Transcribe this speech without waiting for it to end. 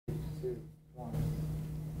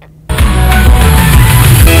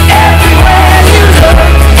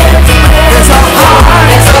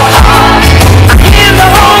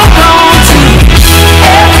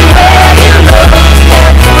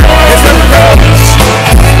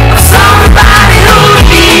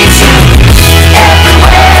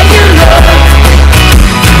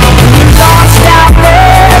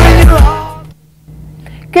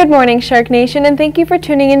morning, Shark Nation, and thank you for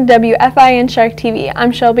tuning in to WFIN Shark TV.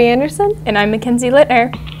 I'm Shelby Anderson. And I'm Mackenzie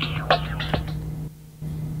Littner.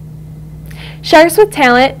 Sharks with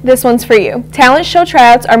Talent, this one's for you. Talent show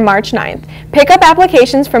tryouts are March 9th. Pick up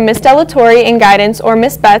applications from Miss Delatorre in Guidance or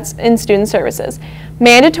Miss Betts in Student Services.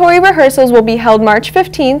 Mandatory rehearsals will be held March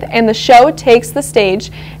 15th, and the show takes the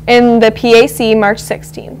stage in the PAC March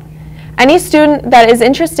 16th. Any student that is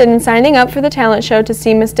interested in signing up for the talent show to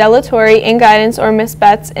see Miss Delatorre in Guidance or Miss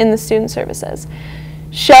Betts in the Student Services.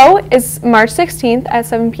 Show is March 16th at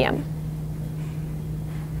 7 p.m.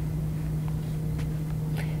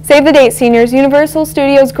 Save the date, seniors. Universal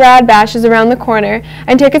Studios Grad Bash is around the corner,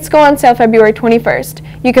 and tickets go on sale February 21st.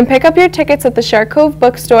 You can pick up your tickets at the Shark Cove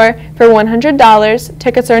bookstore for $100.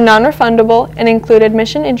 Tickets are non-refundable and include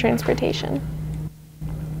admission and transportation.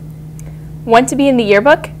 Want to be in the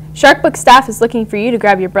yearbook? Sharkbook staff is looking for you to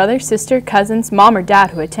grab your brother, sister, cousins, mom, or dad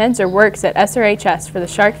who attends or works at SRHS for the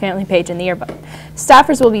Shark family page in the yearbook.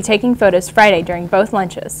 Staffers will be taking photos Friday during both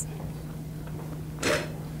lunches.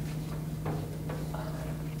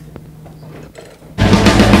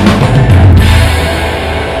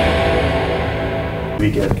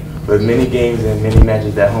 Weekend. With many games and many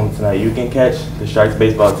matches at home tonight, you can catch the Sharks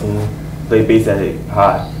baseball team play base at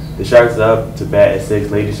high. The Sharks are up to bat at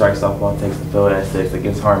 6. Lady Sharks softball takes the field at 6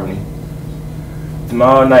 against Harmony.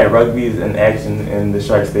 Tomorrow night, rugby is in action in the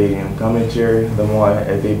Shark Stadium. Come and cheer them on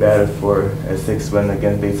as they battle for a 6 win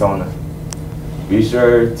against Daytona. Be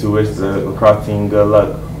sure to wish the lacrosse team good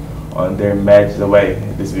luck on their match away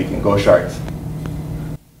this weekend. Go Sharks!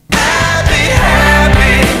 Happy,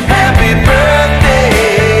 happy, happy birthday!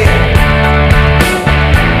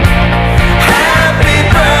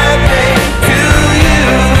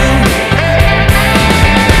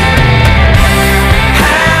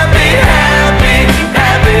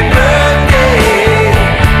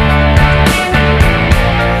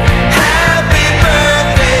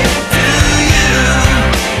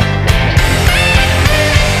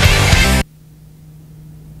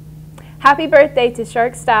 Happy birthday to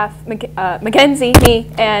Shark staff, Mackenzie, me,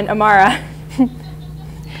 and Amara.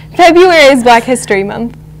 February is Black History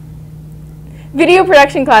Month. Video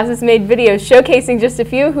production classes made videos showcasing just a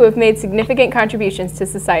few who have made significant contributions to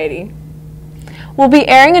society. We'll be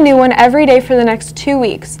airing a new one every day for the next 2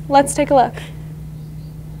 weeks. Let's take a look.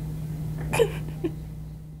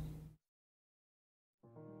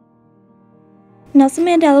 Nelson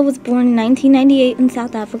Mandela was born in 1998 in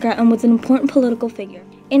South Africa and was an important political figure.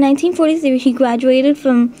 In 1943, he graduated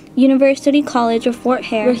from University College of Fort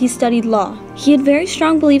Hare, where he studied law. He had very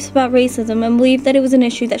strong beliefs about racism and believed that it was an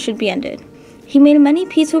issue that should be ended. He made many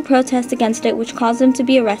peaceful protests against it, which caused him to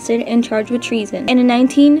be arrested and charged with treason. And in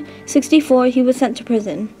 1964, he was sent to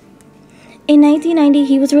prison. In 1990,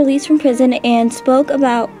 he was released from prison and spoke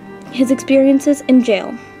about his experiences in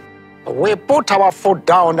jail. We put our foot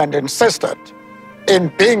down and insisted in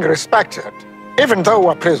being respected, even though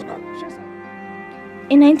we're prisoners.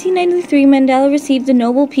 In 1993, Mandela received the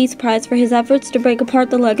Nobel Peace Prize for his efforts to break apart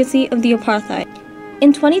the legacy of the apartheid.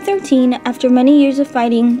 In 2013, after many years of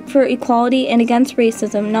fighting for equality and against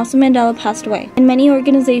racism, Nelson Mandela passed away, and many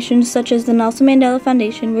organizations such as the Nelson Mandela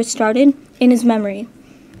Foundation were started in his memory.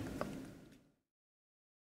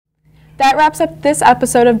 That wraps up this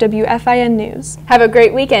episode of WFIN News. Have a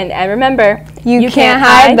great weekend, and remember, you can't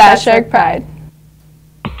hide that Shark pride.